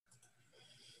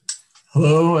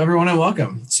Hello, everyone, and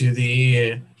welcome to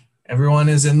the Everyone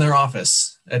is in Their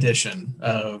Office edition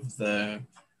of the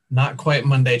Not Quite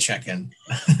Monday Check-In.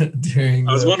 I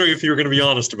was wondering if you were going to be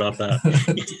honest about that.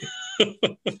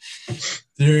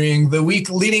 During the week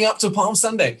leading up to Palm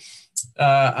Sunday.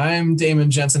 I'm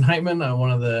Damon Jensen Heitman. I'm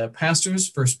one of the pastors,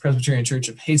 First Presbyterian Church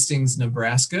of Hastings,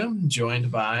 Nebraska, joined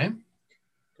by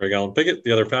Greg Allen Pickett,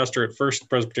 the other pastor at First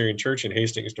Presbyterian Church in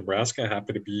Hastings, Nebraska.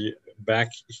 Happy to be back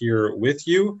here with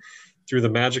you. Through the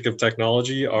magic of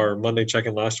technology, our Monday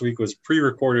check-in last week was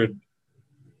pre-recorded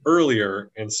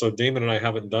earlier, and so Damon and I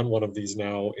haven't done one of these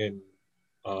now in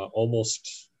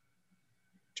almost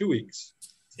 2 weeks.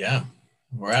 Yeah,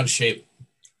 we're out of shape.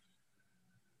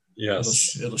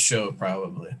 Yes. It'll show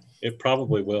probably. It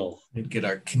probably will. We'd get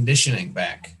our conditioning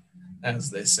back, as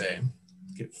they say.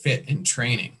 Get fit in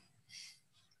training.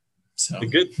 So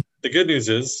the good news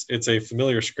is it's a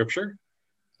familiar scripture.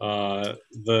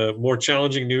 The more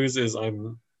challenging news is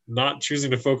I'm not choosing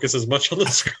to focus as much on the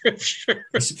scripture.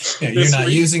 Yeah, you're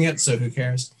not using it, so who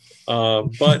cares?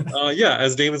 Yeah,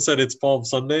 as Damon said, it's Palm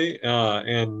Sunday,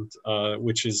 and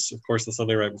which is, of course, the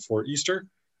Sunday right before Easter.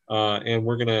 And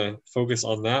we're going to focus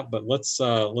on that. But let's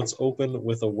open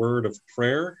with a word of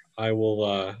prayer. I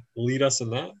will lead us in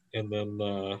that, and then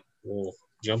we'll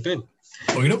jump in.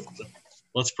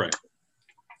 Let's pray.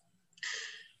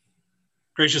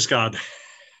 Gracious God,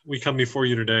 we come before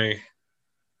you today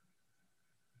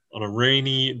on a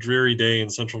rainy, dreary day in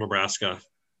central Nebraska.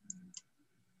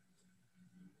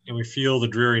 And we feel the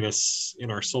dreariness in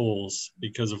our souls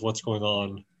because of what's going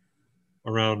on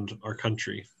around our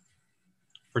country.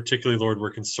 Particularly, Lord, we're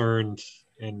concerned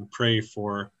and pray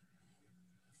for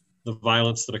the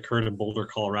violence that occurred in Boulder,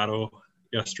 Colorado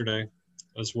yesterday,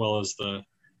 as well as the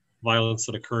violence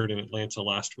that occurred in Atlanta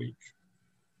last week.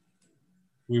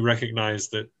 We recognize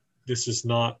that this is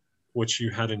not what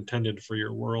you had intended for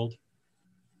your world.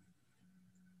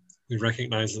 We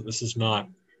recognize that this is not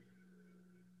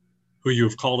who you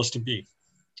have called us to be.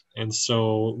 And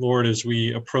so, Lord, as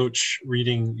we approach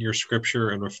reading your scripture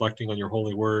and reflecting on your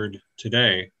holy word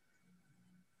today,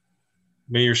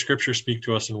 may your scripture speak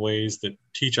to us in ways that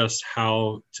teach us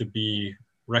how to be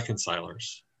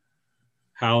reconcilers,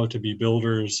 how to be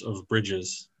builders of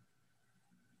bridges,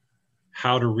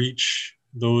 how to reach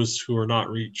those who are not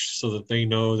reached so that they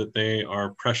know that they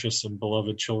are precious and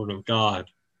beloved children of God,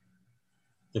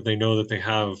 that they know that they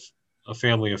have a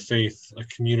family of faith, a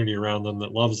community around them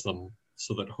that loves them,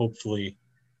 so that hopefully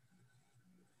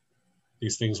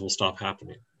these things will stop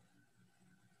happening.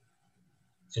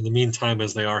 In the meantime,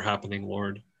 as they are happening,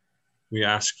 Lord, we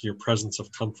ask your presence of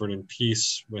comfort and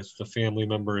peace with the family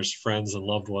members, friends, and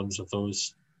loved ones of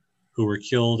those who were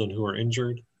killed and who are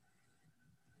injured,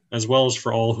 as well as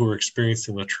for all who are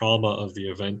experiencing the trauma of the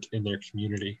event in their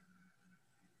community.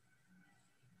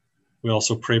 We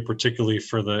also pray particularly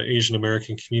for the Asian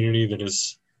American community that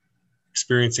is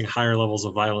experiencing higher levels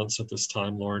of violence at this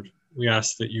time, Lord. We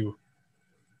ask that you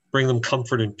bring them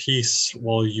comfort and peace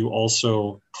while you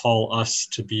also call us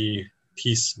to be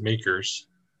peacemakers.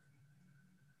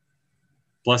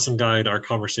 Bless and guide our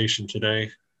conversation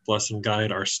today. Bless and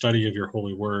guide our study of your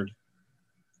holy word.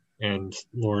 And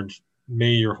Lord,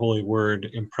 may your holy word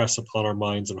impress upon our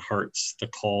minds and hearts the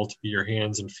call to be your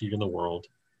hands and feet in the world,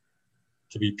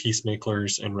 to be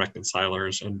peacemakers and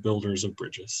reconcilers and builders of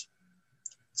bridges.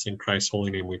 It's in Christ's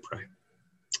holy name we pray.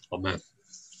 Amen.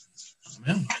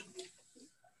 Amen.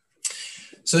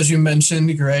 So as you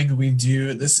mentioned, Greg,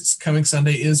 this coming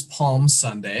Sunday is Palm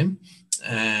Sunday,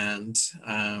 and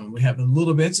we have a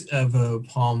little bit of a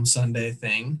Palm Sunday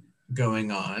thing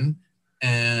going on.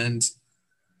 And,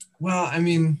 well,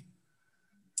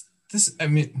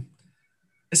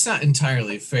 it's not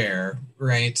entirely fair,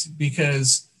 right?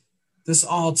 Because this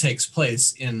all takes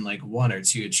place in like one or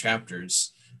two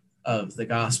chapters of the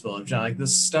Gospel of John. Like,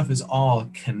 this stuff is all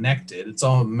connected. It's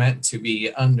all meant to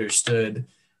be understood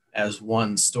as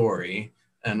one story.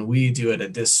 And we do it a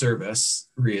disservice,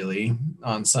 really,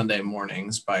 on Sunday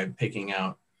mornings by picking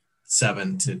out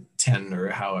 7 to 10 or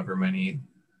however many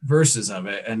verses of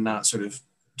it and not sort of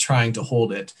trying to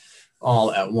hold it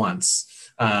all at once.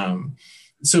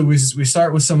 So we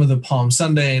start with some of the Palm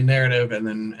Sunday narrative, and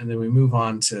then we move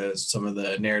on to some of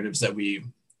the narratives that we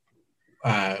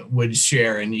would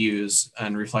share and use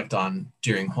and reflect on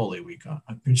during Holy Week,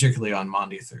 particularly on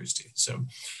Maundy Thursday. So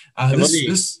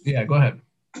go ahead.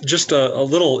 Just a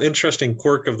little interesting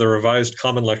quirk of the Revised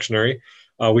Common Lectionary.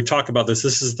 We talk about this.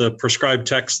 This is the prescribed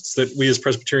texts that we as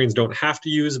Presbyterians don't have to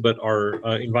use, but are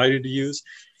invited to use.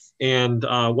 And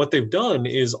what they've done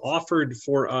is offered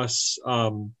for us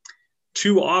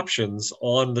two options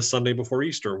on the Sunday before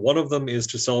Easter. One of them is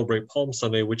to celebrate Palm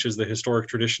Sunday, which is the historic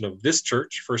tradition of this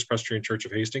church, First Presbyterian Church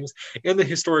of Hastings, and the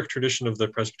historic tradition of the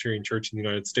Presbyterian Church in the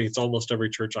United States. Almost every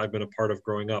church I've been a part of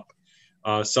growing up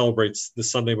celebrates the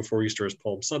Sunday before Easter as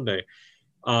Palm Sunday.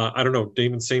 I don't know,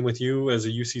 Damon, same with you as a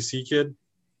UCC kid?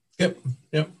 Yep.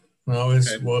 I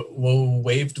always we'll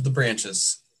wave to the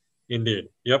branches. Indeed.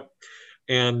 Yep.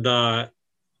 And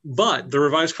but the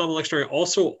Revised Common Lectionary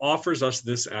also offers us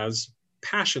this as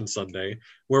Passion Sunday,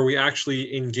 where we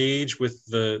actually engage with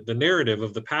the narrative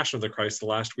of the Passion of the Christ, the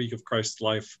last week of Christ's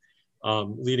life,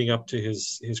 leading up to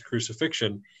his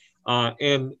crucifixion.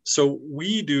 And so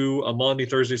we do a Maundy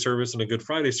Thursday service and a Good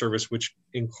Friday service, which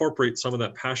incorporate some of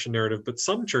that Passion narrative. But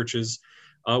some churches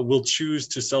will choose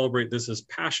to celebrate this as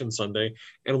Passion Sunday.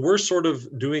 And we're sort of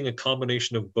doing a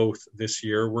combination of both this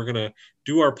year. We're going to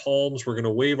do our palms, we're going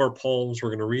to wave our palms, we're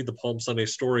going to read the Palm Sunday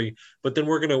story, but then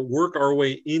we're going to work our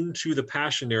way into the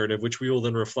Passion narrative, which we will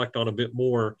then reflect on a bit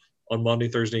more on Maundy,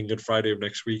 Thursday, and Good Friday of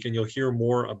next week. And you'll hear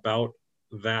more about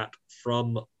that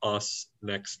from us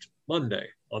next Monday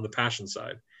on the Passion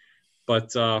side.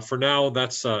 But for now,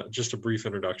 that's just a brief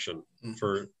introduction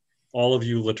for all of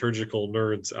you liturgical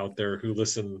nerds out there who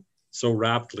listen so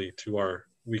raptly to our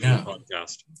weekly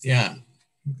podcast. Yeah,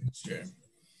 sure.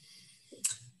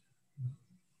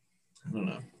 I don't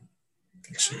know.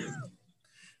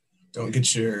 Don't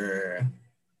get your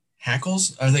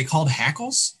hackles. Are they called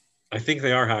hackles? I think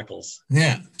they are hackles.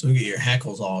 Yeah, don't get your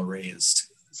hackles all raised.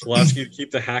 So we'll ask you to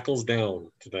keep the hackles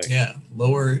down today. Yeah,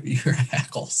 lower your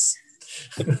hackles.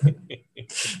 So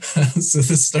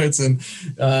this starts in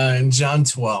John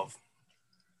 12.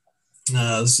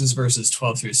 This is verses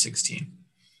 12 through 16.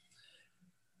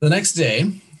 The next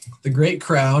day, the great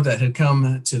crowd that had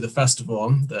come to the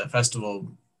festival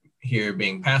here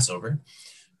being Passover,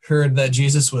 heard that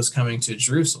Jesus was coming to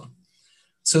Jerusalem.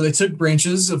 So they took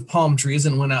branches of palm trees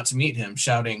and went out to meet him,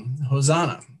 shouting,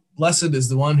 "Hosanna! Blessed is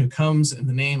the one who comes in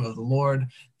the name of the Lord,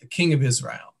 the King of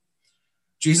Israel."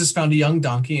 Jesus found a young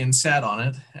donkey and sat on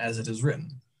it, as it is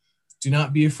written, "Do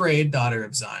not be afraid, daughter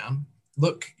of Zion.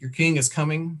 Look, your king is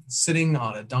coming, sitting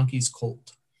on a donkey's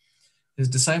colt." His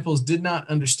disciples did not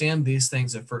understand these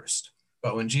things at first,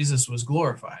 but when Jesus was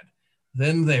glorified,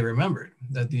 then they remembered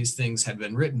that these things had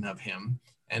been written of him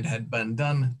and had been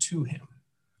done to him.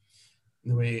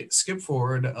 And we skip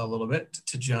forward a little bit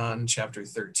to John chapter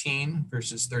 13,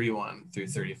 verses 31 through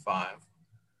 35.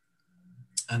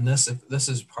 And this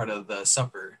is part of the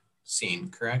supper scene,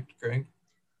 correct, Greg?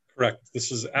 Correct.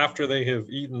 This is after they have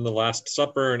eaten the Last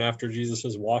Supper and after Jesus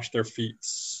has washed their feet.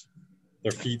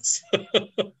 Their feet.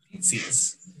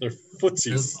 Feetsies. Their footsies.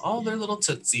 There's all their little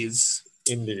tootsies.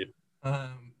 Indeed.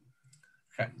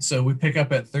 Okay, so we pick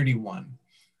up at 31.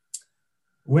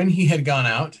 When he had gone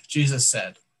out, Jesus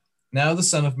said, "Now the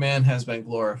Son of Man has been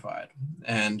glorified,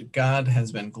 and God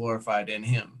has been glorified in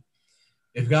him.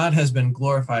 If God has been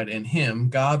glorified in him,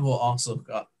 God will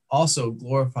also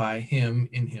glorify him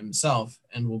in himself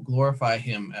and will glorify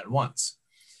him at once.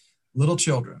 Little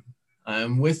children, I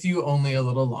am with you only a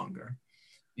little longer.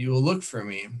 You will look for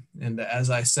me, and as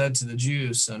I said to the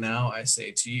Jews, so now I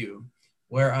say to you,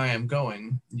 where I am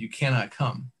going, you cannot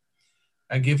come.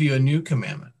 I give you a new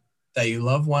commandment, that you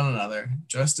love one another,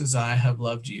 just as I have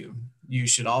loved you. You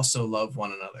should also love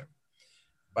one another.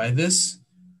 By this,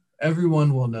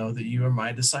 everyone will know that you are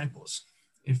my disciples,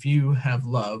 if you have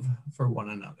love for one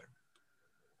another."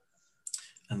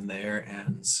 And there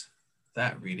ends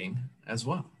that reading as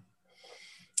well.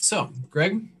 So,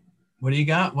 Greg, what do you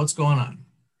got? What's going on?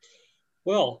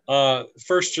 Well,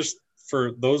 first, just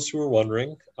for those who are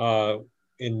wondering,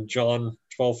 in John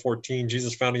 12:14,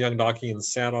 Jesus found a young donkey and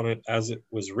sat on it as it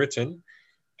was written,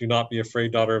 "Do not be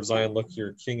afraid, daughter of Zion. Look,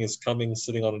 your king is coming,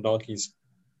 sitting on a donkey's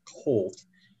colt,"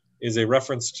 is a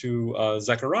reference to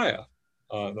Zechariah,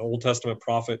 an Old Testament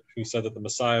prophet who said that the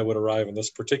Messiah would arrive in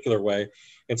this particular way.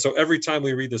 And so every time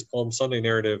we read this Palm Sunday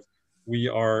narrative, we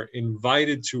are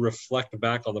invited to reflect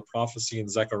back on the prophecy in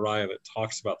Zechariah that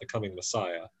talks about the coming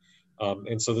Messiah.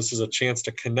 And so this is a chance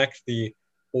to connect the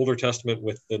Older Testament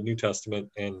with the New Testament,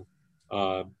 and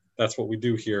that's what we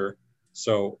do here.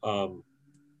 So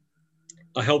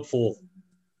a helpful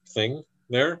thing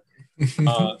there.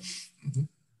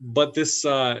 But this,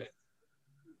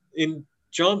 in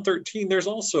John 13, there's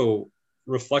also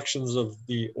reflections of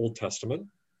the Old Testament,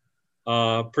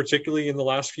 particularly in the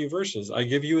last few verses. "I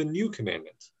give you a new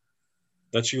commandment,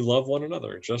 that you love one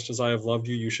another. Just as I have loved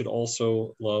you, you should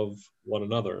also love one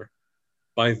another.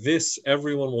 By this,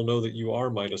 everyone will know that you are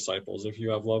my disciples, if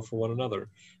you have love for one another."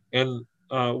 And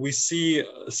we see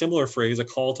a similar phrase, a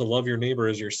call to love your neighbor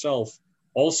as yourself,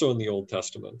 also in the Old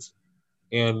Testament.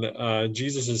 And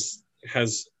Jesus is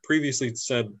has previously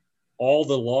said all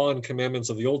the law and commandments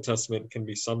of the Old Testament can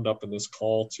be summed up in this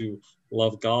call to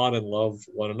love God and love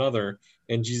one another.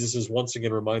 And Jesus is once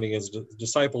again reminding his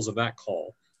disciples of that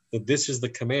call, that this is the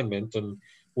commandment. And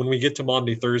when we get to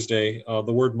Maundy Thursday,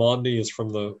 the word Maundy is from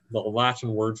the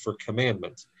Latin word for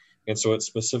commandment. And so it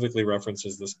specifically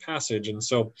references this passage. And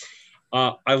so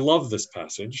I love this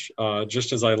passage,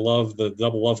 just as I love the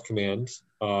double love command.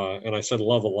 And I said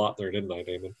love a lot there, didn't I,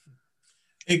 Damon?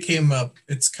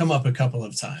 It's come up a couple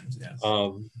of times, yes.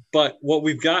 But what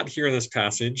we've got here in this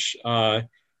passage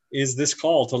is this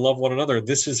call to love one another.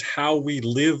 This is how we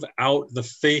live out the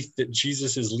faith that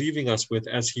Jesus is leaving us with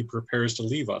as he prepares to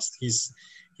leave us. He's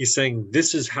saying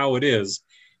this is how it is.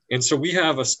 And so we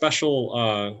have a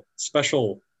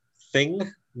special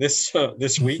thing this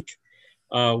week,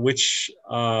 which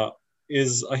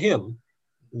is a hymn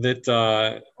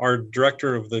that our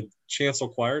director of the chancel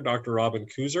choir, Dr. Robin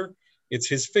Kuzer, it's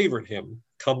his favorite hymn,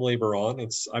 Come Labor On.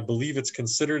 I believe it's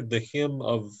considered the hymn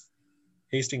of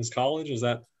Hastings College.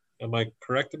 Am I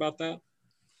correct about that?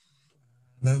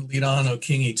 The Lead On, O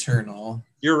King Eternal.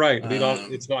 You're right. Lead On.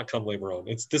 It's not Come Labor On.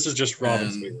 This is just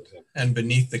Robin's favorite hymn. And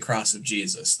Beneath the Cross of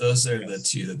Jesus. Those are the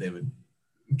two that they would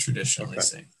traditionally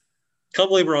sing. Come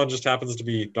Labor On just happens to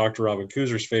be Dr. Robin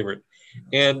Kuzer's favorite.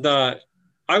 And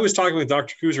I was talking with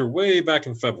Dr. Kuzer way back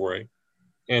in February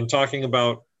and talking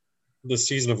about the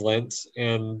season of Lent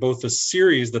and both the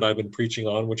series that I've been preaching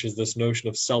on, which is this notion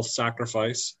of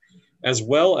self-sacrifice, as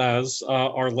well as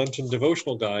our Lenten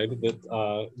devotional guide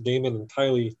that Damon and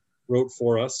Kylie wrote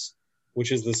for us,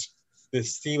 which is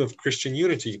this theme of Christian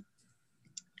unity.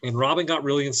 And Robin got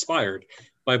really inspired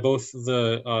by both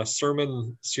the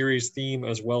sermon series theme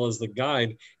as well as the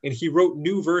guide, and he wrote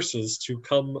new verses to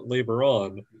Come Labor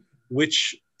On,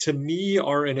 which to me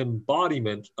are an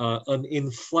embodiment, an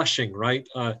infleshing, right?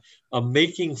 A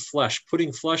making flesh,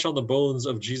 putting flesh on the bones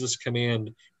of Jesus' command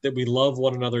that we love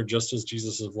one another just as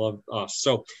Jesus has loved us.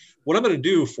 So what I'm going to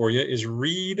do for you is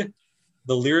read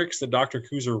the lyrics that Dr.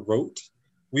 Kuzer wrote.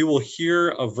 We will hear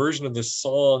a version of this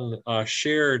song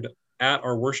shared at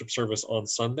our worship service on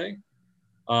Sunday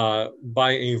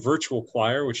by a virtual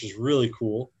choir, which is really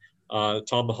cool.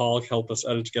 Tom Mahalik helped us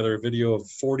edit together a video of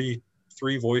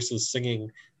 43 voices singing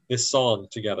this song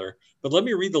together. But let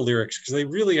me read the lyrics because they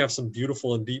really have some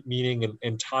beautiful and deep meaning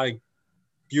and tie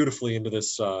beautifully into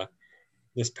this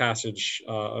passage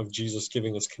of Jesus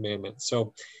giving this commandment.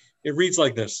 So it reads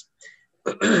like this.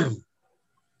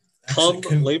 Come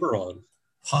labor on.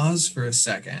 Pause for a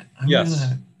second.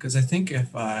 Because I think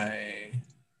if I...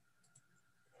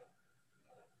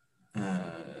 do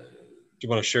you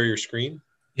want to share your screen?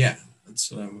 Yeah,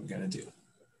 that's what I'm going to do.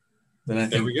 Then I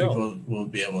think people will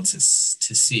be able to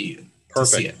see it.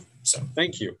 Perfect. To see it, so.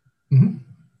 Thank you. Mm-hmm.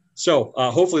 So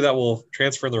hopefully that will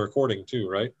transfer in the recording too,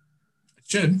 right? It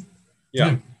should.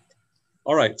 Yeah.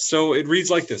 All right. So it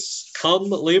reads like this. Come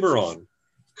labor on.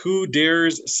 Who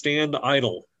dares stand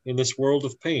idle in this world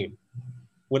of pain?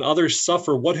 When others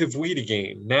suffer, what have we to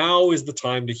gain? Now is the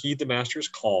time to heed the Master's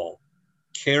call,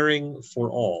 caring for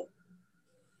all.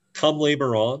 Come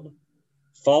labor on.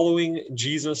 Following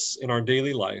Jesus in our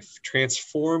daily life,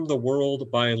 transform the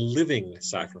world by a living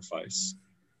sacrifice,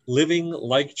 living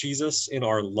like Jesus in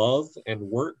our love and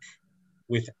work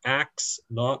with acts,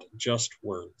 not just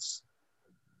words.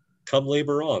 Come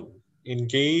labor on,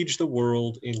 engage the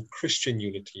world in Christian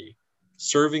unity,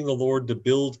 serving the Lord to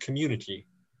build community,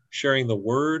 sharing the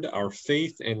word, our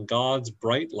faith, and God's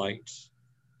bright light,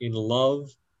 in love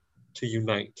to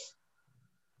unite.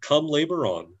 Come labor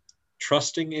on,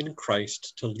 trusting in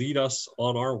Christ to lead us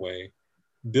on our way,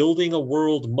 building a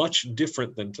world much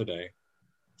different than today,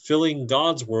 filling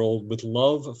God's world with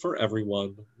love for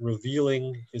everyone,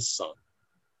 revealing his Son.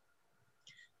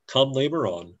 Come labor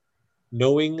on,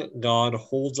 knowing God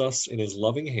holds us in his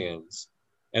loving hands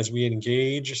as we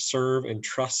engage, serve, and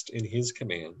trust in his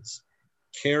commands,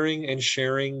 caring and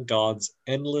sharing God's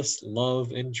endless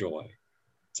love and joy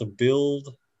to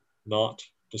build, not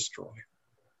destroy.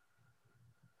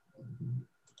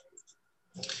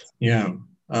 Yeah.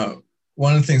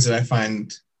 One of the things that I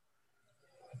find,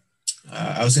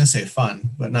 I was going to say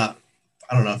fun, but not,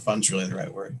 I don't know if fun's really the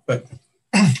right word, but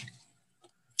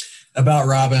about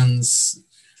Robin's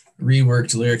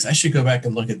reworked lyrics, I should go back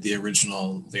and look at the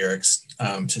original lyrics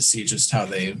to see just how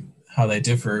they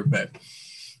differ, but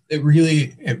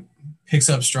it picks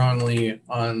up strongly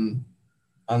on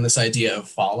this idea of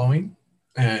following.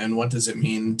 And what does it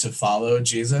mean to follow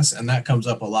Jesus? And that comes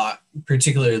up a lot,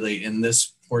 particularly in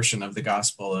this portion of the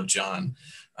Gospel of John.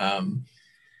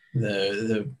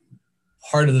 The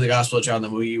part of the Gospel of John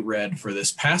that we read for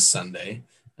this past Sunday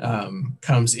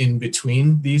comes in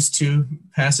between these two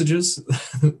passages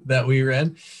that we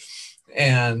read,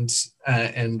 and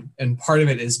part of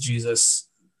it is Jesus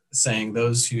saying,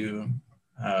 "Those who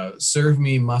serve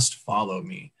me must follow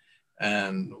me,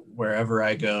 and wherever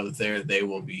I go, there they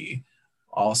will be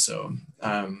also."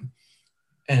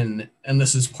 And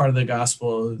this is part of the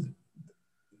gospel.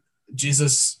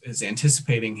 Jesus is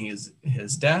anticipating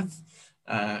his death,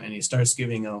 and he starts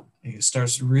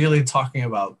really talks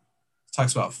about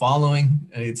following,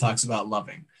 and he talks about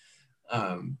loving.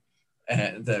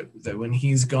 That when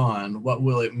he's gone, what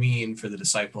will it mean for the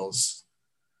disciples?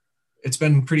 It's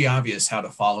been pretty obvious how to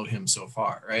follow him so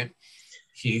far, right?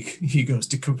 He goes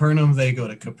to Capernaum, they go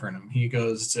to Capernaum. He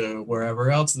goes to wherever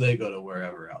else, they go to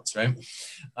wherever else, right?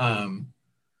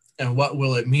 And what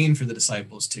will it mean for the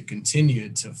disciples to continue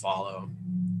to follow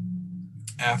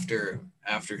after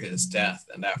his death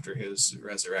and after his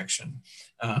resurrection?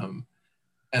 And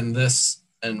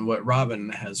what Robin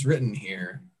has written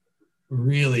here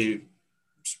really,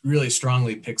 really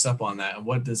strongly picks up on that. And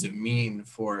what does it mean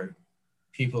for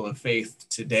people of faith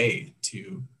today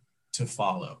to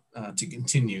follow, to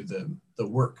continue the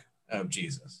work of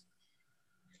Jesus?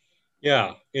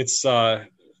 Yeah, it's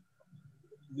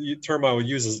the term I would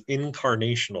use is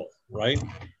incarnational, right?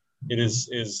 It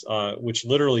is which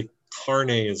literally carne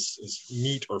is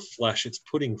meat or flesh. It's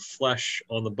putting flesh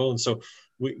on the bone. So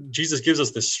Jesus gives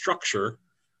us this structure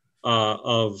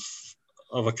of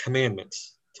a commandment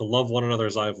to love one another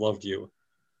as I have loved you.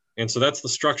 And so that's the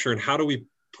structure. And how do we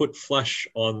put flesh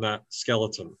on that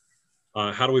skeleton?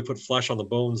 How do we put flesh on the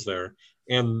bones there?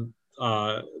 And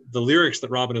the lyrics that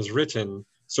Robin has written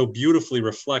so beautifully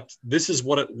reflect this is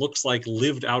what it looks like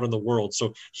lived out in the world.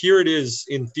 So here it is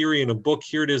in theory in a book.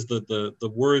 Here it is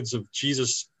the words of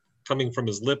Jesus coming from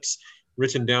his lips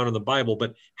written down in the Bible.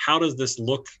 But how does this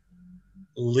look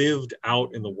lived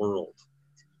out in the world?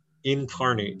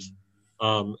 Incarnate.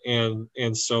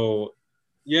 And so,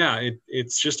 yeah,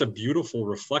 it's just a beautiful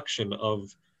reflection of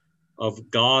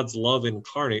God's love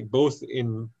incarnate, both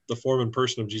in the form and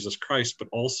person of Jesus Christ, but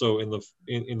also in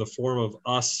the form of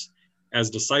us as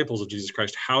disciples of Jesus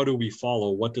Christ. How do we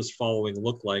follow? What does following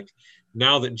look like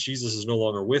now that Jesus is no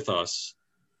longer with us?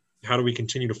 How do we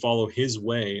continue to follow his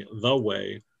way, the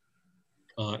way,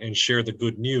 and share the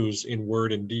good news in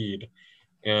word and deed?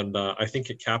 And I think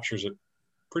it captures it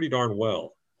pretty darn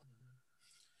well.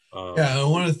 Yeah,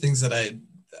 one of the things that I'm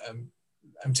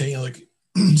taking a look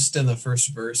just in the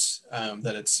first verse,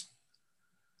 that it's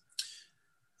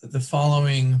that the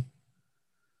following,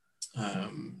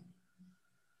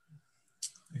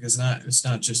 because it's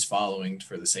not just following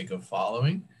for the sake of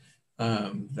following,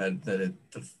 the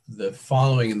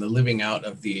following and the living out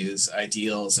of these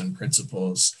ideals and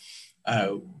principles,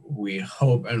 we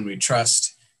hope and we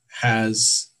trust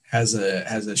has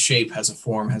a shape, has a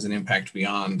form, has an impact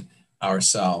beyond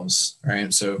ourselves,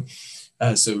 right? So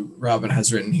Robin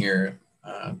has written here,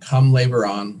 come labor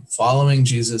on, following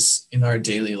Jesus in our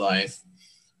daily life,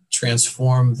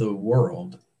 transform the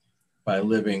world by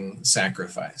living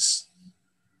sacrifice.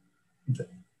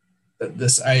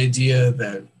 This idea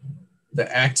that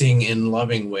the acting in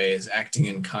loving ways, acting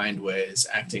in kind ways,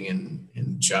 acting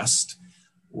in just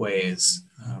ways,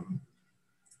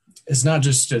 is not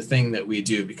just a thing that we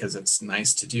do because it's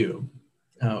nice to do,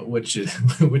 which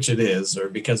it is, or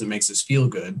because it makes us feel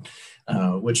good,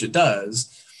 which it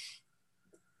does,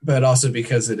 but also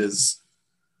because it is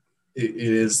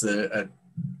the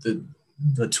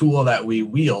tool that we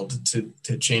wield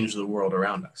to change the world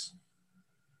around us,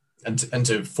 and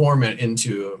to form it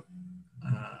into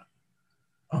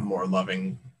a more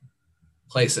loving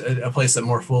place, a place that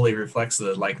more fully reflects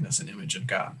the likeness and image of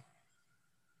God.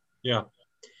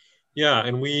 Yeah,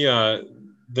 and we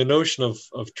the notion of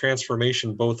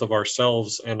transformation, both of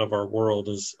ourselves and of our world,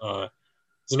 is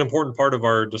an important part of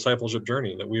our discipleship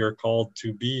journey, that we are called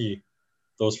to be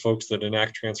those folks that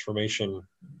enact transformation,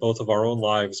 both of our own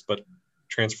lives, but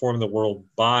transform the world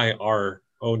by our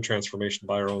own transformation,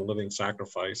 by our own living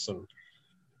sacrifice. And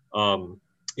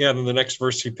then the next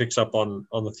verse he picks up on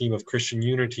the theme of Christian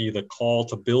unity, the call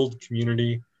to build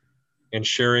community and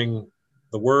sharing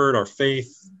the word, our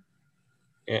faith.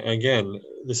 And again,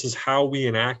 this is how we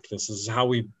enact this. This is how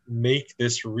we make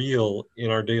this real in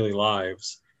our daily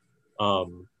lives.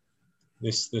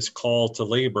 This call to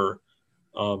labor,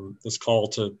 this call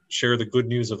to share the good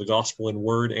news of the gospel in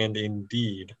word and in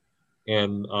deed.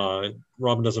 And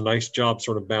Robin does a nice job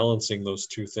sort of balancing those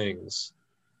two things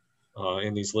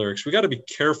in these lyrics. We got to be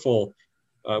careful.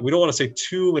 We don't want to say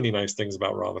too many nice things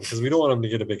about Robin because we don't want him to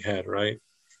get a big head, right?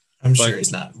 I'm sure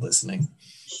he's not listening.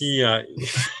 He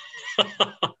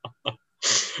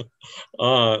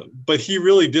But he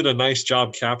really did a nice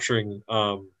job capturing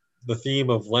the theme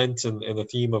of Lent and the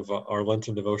theme of our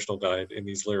Lenten devotional guide in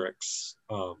these lyrics.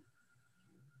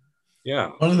 Yeah.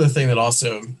 One other thing that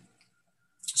also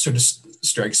sort of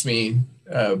strikes me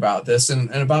about this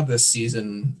and about this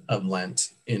season of Lent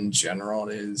in general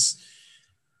is,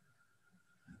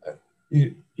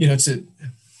 you know,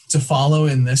 to follow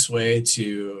in this way,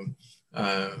 to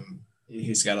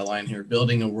he's got a line here,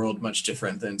 building a world much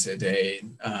different than today,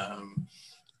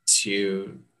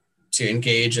 to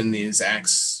engage in these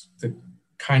acts, the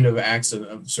kind of acts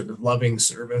of sort of loving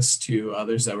service to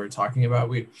others that we're talking about.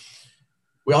 We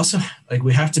also, like,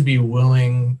 we have to be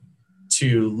willing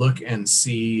to look and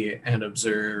see and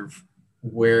observe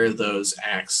where those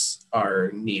acts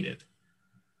are needed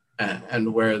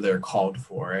and where they're called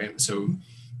for, right? So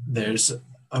there's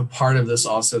a part of this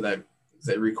also that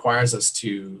requires us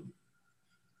to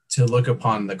look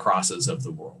upon the crosses of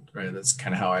the world, right? That's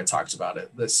kind of how I talked about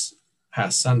it this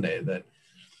past Sunday, that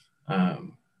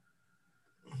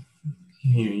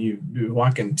you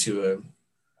walk into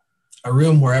a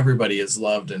room where everybody is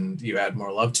loved and you add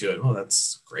more love to it. Well,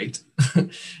 that's great.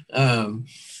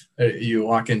 You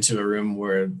walk into a room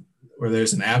where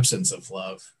there's an absence of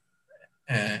love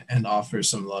and offer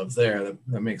some love there,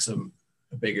 that makes a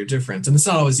bigger difference. And it's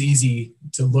not always easy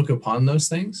to look upon those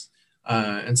things.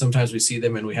 And sometimes we see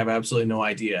them and we have absolutely no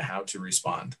idea how to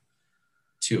respond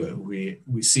to it.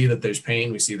 We see that there's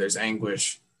pain, we see there's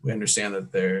anguish, we understand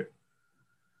that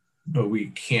but we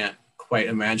can't quite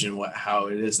imagine how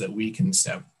it is that we can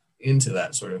step into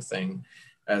that sort of thing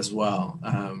as well.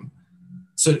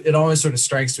 So it always sort of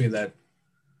strikes me that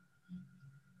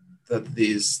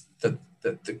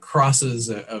the crosses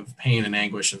of pain and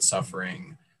anguish and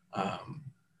suffering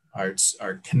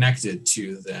are connected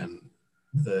to then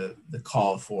the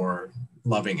call for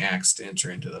loving acts to enter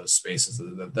into those spaces.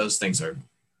 That those things are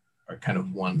kind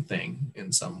of one thing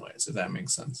in some ways, if that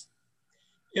makes sense.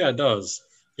 Yeah, it does.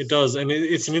 It does. And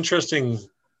it's an interesting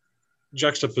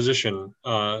juxtaposition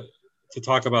to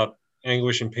talk about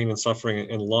anguish and pain and suffering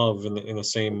and love in the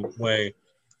same way,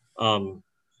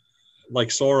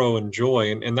 like sorrow and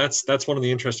joy. And that's one of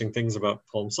the interesting things about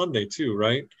Palm Sunday too,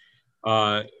 right?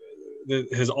 That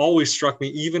has always struck me,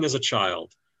 even as a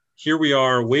child. Here we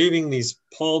are waving these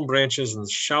palm branches and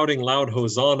shouting loud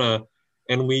Hosanna.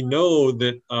 And we know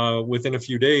that within a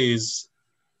few days,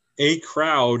 a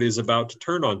crowd is about to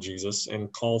turn on Jesus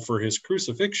and call for his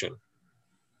crucifixion.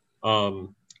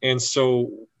 And so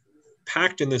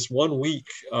packed in this 1 week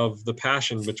of the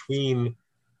Passion between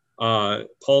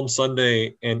Palm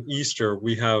Sunday and Easter,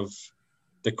 we have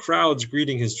the crowds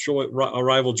greeting his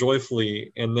arrival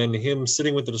joyfully, and then him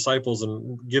sitting with the disciples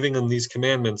and giving them these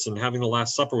commandments and having the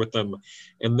Last Supper with them,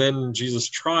 and then Jesus'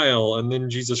 trial, and then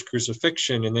Jesus'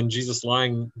 crucifixion, and then Jesus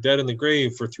lying dead in the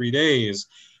grave for 3 days.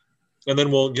 And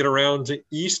then we'll get around to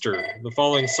Easter the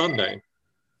following Sunday.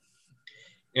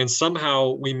 And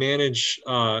somehow we manage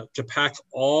to pack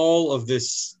all of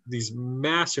these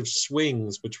massive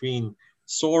swings between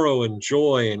sorrow and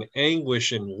joy and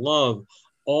anguish and love,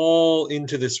 all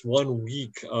into this 1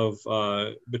 week of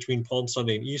between Palm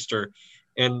Sunday and Easter.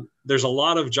 And there's a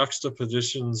lot of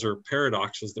juxtapositions or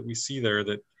paradoxes that we see there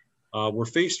that we're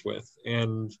faced with.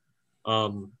 And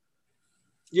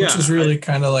which is really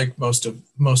kind of like most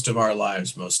of our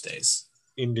lives most days.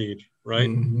 Indeed, right?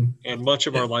 Mm-hmm. And much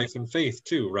of our life in faith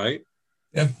too, right?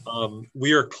 Yeah.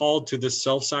 We are called to this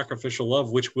self-sacrificial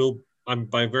love, which will,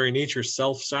 by very nature,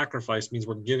 self-sacrifice means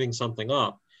we're giving something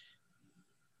up.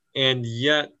 And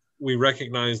yet we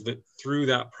recognize that through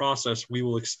that process, we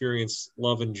will experience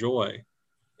love and joy.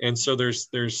 And so there's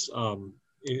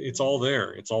it's all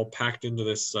there. It's all packed into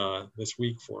this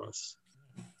week for us.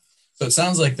 So it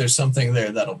sounds like there's something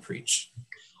there that'll preach.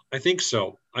 I think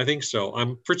so.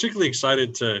 I'm particularly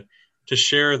excited to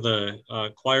share the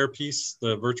choir piece,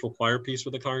 the virtual choir piece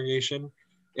with the congregation,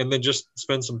 and then just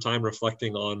spend some time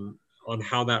reflecting on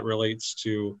how that relates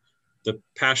to the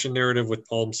Passion narrative with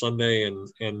Palm Sunday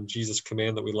and Jesus'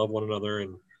 command that we love one another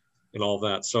and all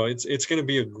that. So it's going to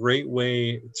be a great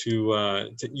way to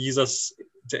ease us,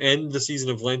 to end the season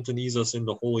of Lent and ease us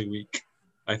into Holy Week,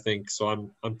 I think.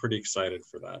 So I'm pretty excited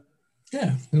for that.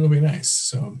 Yeah, it'll be nice.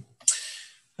 So,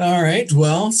 all right.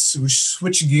 Well, so we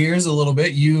switch gears a little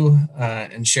bit. You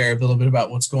and share a little bit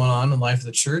about what's going on in the life of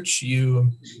the church.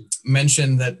 You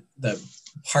mentioned that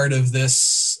part of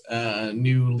this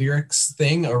new lyrics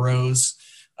thing arose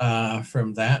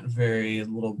from that very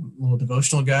little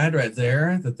devotional guide right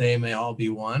there, that they may all be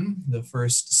one, the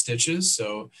first stitches.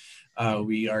 So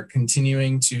we are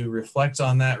continuing to reflect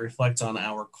on that, reflect on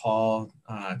our call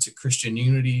to Christian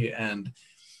unity and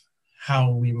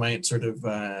how we might sort of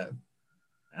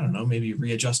I don't know, maybe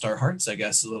readjust our hearts, I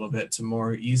guess, a little bit to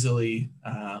more easily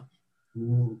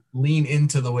lean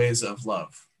into the ways of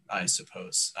love, I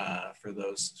suppose, for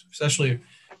those, especially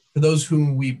for those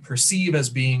whom we perceive as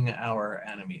being our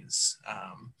enemies,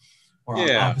 or on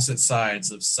Yeah. opposite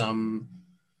sides of some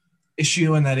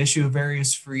issue, and that issue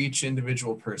varies for each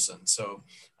individual person. So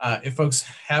if folks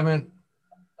haven't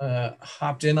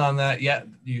hopped in on that yet,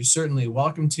 you're certainly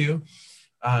welcome to.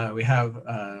 We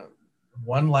have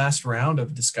one last round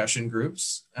of discussion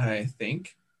groups, I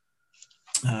think.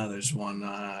 There's one,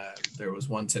 there was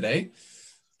one today.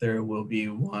 There will be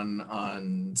one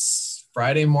on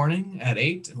Friday morning at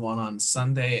 8 and one on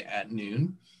Sunday at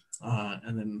noon.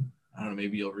 And then, I don't know,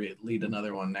 maybe you'll lead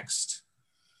another one next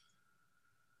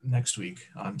week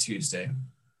on Tuesday.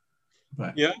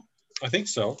 But yeah, I think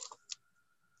so.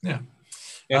 Yeah.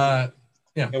 And,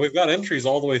 yeah. And we've got entries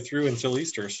all the way through until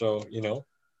Easter. So, you know,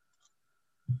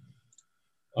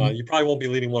 you probably won't be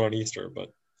leading one on Easter,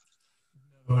 but.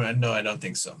 No, I don't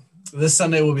think so. This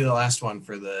Sunday will be the last one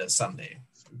for the Sunday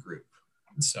group.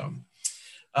 So,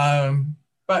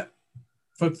 but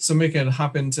folks, somebody can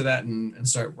hop into that and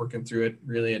start working through it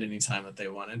really at any time that they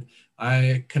wanted.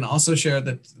 I can also share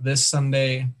that this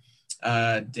Sunday,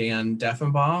 Dan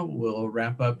Deffenbaugh will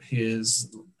wrap up his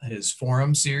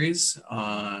forum series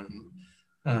on,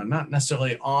 not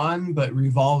necessarily on, but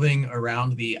revolving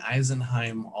around the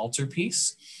Eisenheim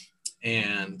altarpiece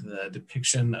and the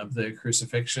depiction of the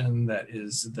crucifixion that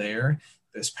is there.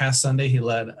 This past Sunday, he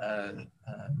led a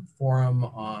forum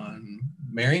on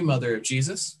Mary, Mother of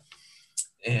Jesus.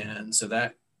 And so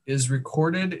that is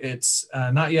recorded. It's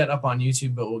not yet up on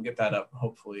YouTube, but we'll get that up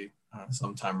hopefully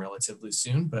sometime relatively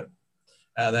soon. But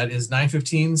that is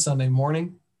 9:15 Sunday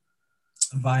morning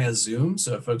via Zoom.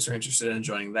 So if folks are interested in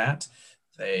joining that,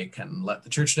 they can let the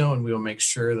church know, and we will make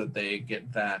sure that they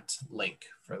get that link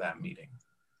for that meeting.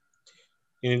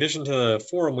 In addition to the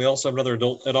forum, we also have another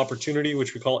adult ed opportunity,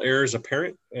 which we call Heirs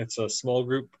Apparent. It's a small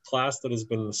group class that has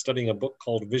been studying a book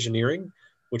called Visioneering,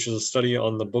 which is a study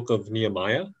on the book of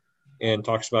Nehemiah and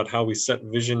talks about how we set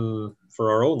vision for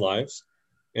our own lives.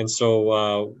 And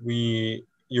so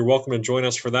you're welcome to join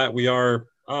us for that. We're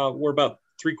about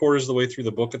 3/4 of the way through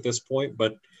the book at this point,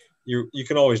 but you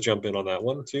can always jump in on that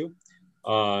one too.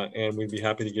 And we'd be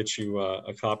happy to get you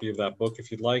a copy of that book if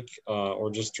you'd like,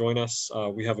 or just join us.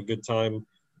 We have a good time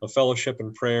of fellowship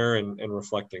and prayer and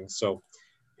reflecting. So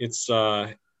it's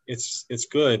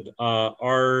good.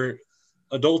 Our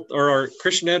adult, or our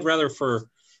Christian ed rather, for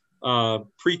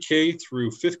pre-K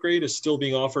through 5th grade is still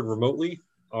being offered remotely.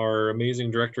 Our amazing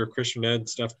director of Christian ed,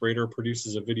 Steph Brader,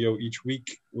 produces a video each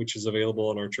week, which is available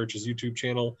on our church's YouTube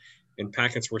channel, and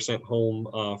packets were sent home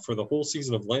for the whole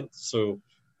season of Lent. So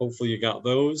hopefully you got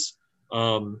those.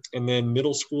 And then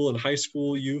middle school and high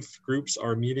school youth groups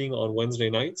are meeting on Wednesday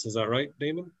nights. Is that right,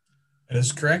 Damon? That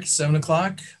is correct. 7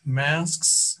 o'clock,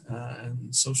 masks,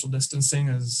 and social distancing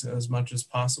as much as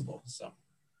possible. So.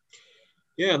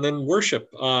 Yeah, and then worship.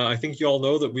 I think you all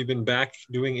know that we've been back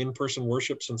doing in-person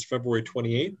worship since February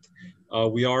 28th.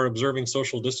 We are observing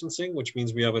social distancing, which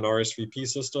means we have an RSVP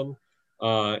system,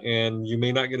 and you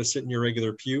may not get to sit in your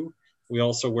regular pew. We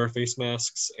also wear face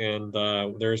masks, and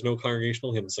there is no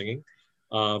congregational hymn singing.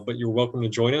 But you're welcome to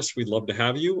join us. We'd love to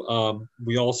have you.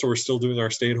 We also are still doing our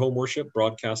stay-at-home worship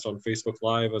broadcast on Facebook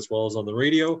Live as well as on the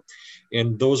radio.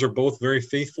 And those are both very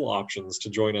faithful options to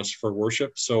join us for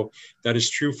worship. So that is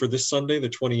true for this Sunday, the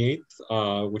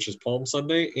 28th, which is Palm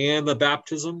Sunday, and the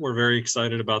baptism. We're very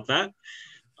excited about that.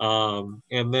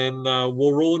 And then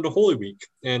we'll roll into Holy Week,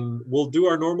 and we'll do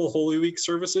our normal Holy Week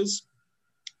services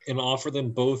and offer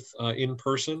them both in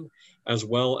person as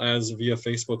well as via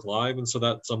Facebook Live. And so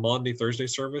that's a Maundy Thursday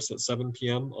service at 7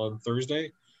 p.m. on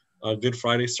Thursday, Good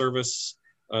Friday service.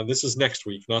 This is next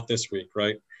week, not this week,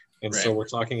 right? And right. So we're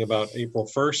talking about April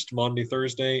 1st, Maundy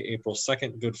Thursday, April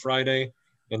 2nd, Good Friday.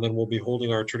 And then we'll be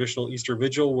holding our traditional Easter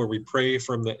Vigil, where we pray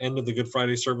from the end of the Good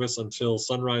Friday service until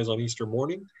sunrise on Easter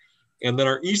morning. And then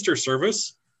our Easter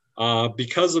service,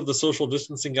 because of the social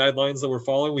distancing guidelines that we're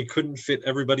following, we couldn't fit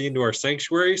everybody into our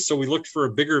sanctuary. So we looked for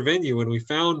a bigger venue, and we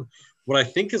found what I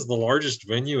think is the largest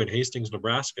venue in Hastings,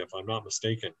 Nebraska, if I'm not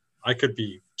mistaken. I could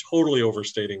be totally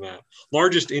overstating that.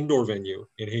 Largest indoor venue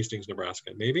in Hastings,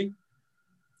 Nebraska, maybe?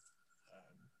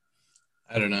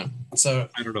 I don't know. So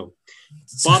I don't know.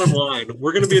 Bottom line,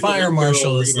 we're going to be at the fire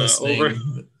marshal is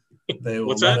listening. They will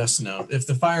What's let that? us know. If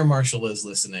the fire marshal is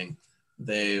listening,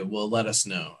 they will let us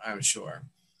know, I'm sure.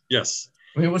 Yes.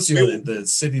 I mean, what's the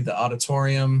city, the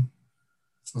auditorium,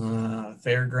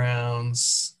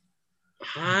 fairgrounds?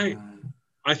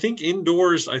 I think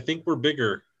indoors, I think we're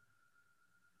bigger.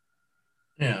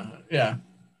 Yeah.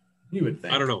 You would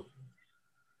think. I don't know.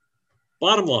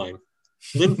 Bottom line,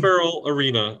 Lynn Farrell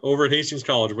Arena over at Hastings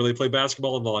College, where they play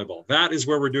basketball and volleyball. That is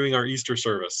where we're doing our Easter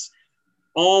service.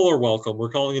 All are welcome. We're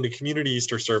calling it a community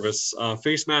Easter service.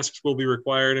 Face masks will be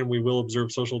required, and we will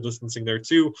observe social distancing there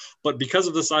too. But because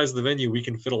of the size of the venue, we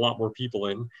can fit a lot more people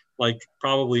in, like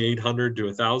probably 800 to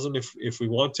 1,000 if we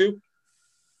want to,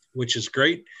 which is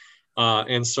great.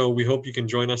 And so we hope you can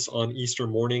join us on Easter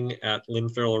morning at Lynn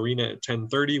Farrell Arena at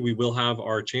 10:30. We will have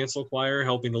our chancel choir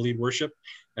helping to lead worship,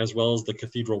 as well as the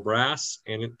cathedral brass,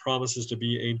 and it promises to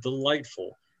be a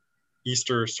delightful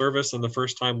Easter service and the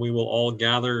first time we will all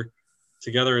gather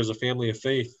together as a family of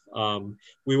faith.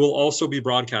 We will also be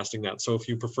broadcasting that. So if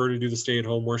you prefer to do the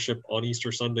stay-at-home worship on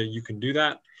Easter Sunday, you can do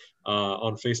that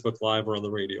on Facebook Live or on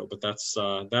the radio. But that's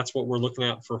what we're looking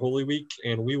at for Holy Week,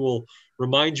 and we will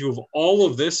remind you of all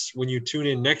of this when you tune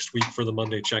in next week for the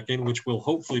Monday check-in, which will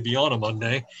hopefully be on a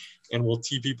Monday, and we'll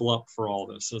tee people up for all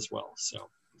this as well. So,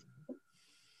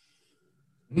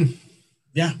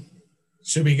 yeah,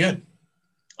 should be good.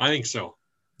 I think so.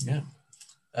 Yeah.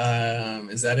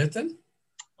 Is that it then?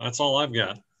 That's all I've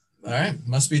got. All right.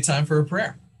 Must be time for a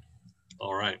prayer.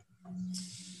 All right.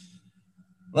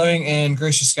 Loving and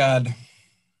gracious God,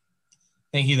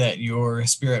 thank you that your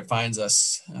Spirit finds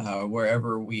us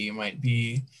wherever we might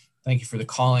be. Thank you for the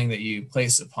calling that you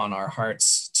place upon our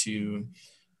hearts to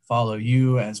follow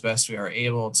you as best we are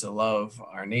able, to love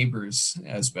our neighbors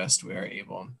as best we are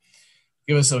able.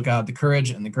 Give us, oh God, the courage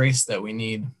and the grace that we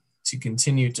need to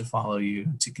continue to follow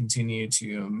you, to continue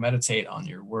to meditate on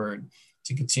your word,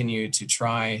 to continue to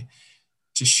try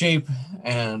to shape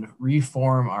and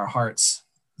reform our hearts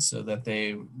so that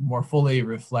they more fully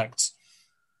reflect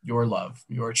your love,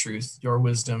 your truth, your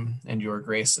wisdom, and your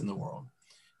grace in the world.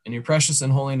 In your precious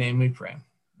and holy name we pray.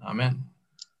 Amen.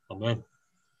 Amen.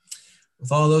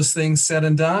 With all those things said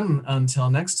and done, until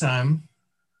next time,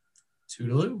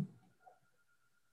 toodaloo.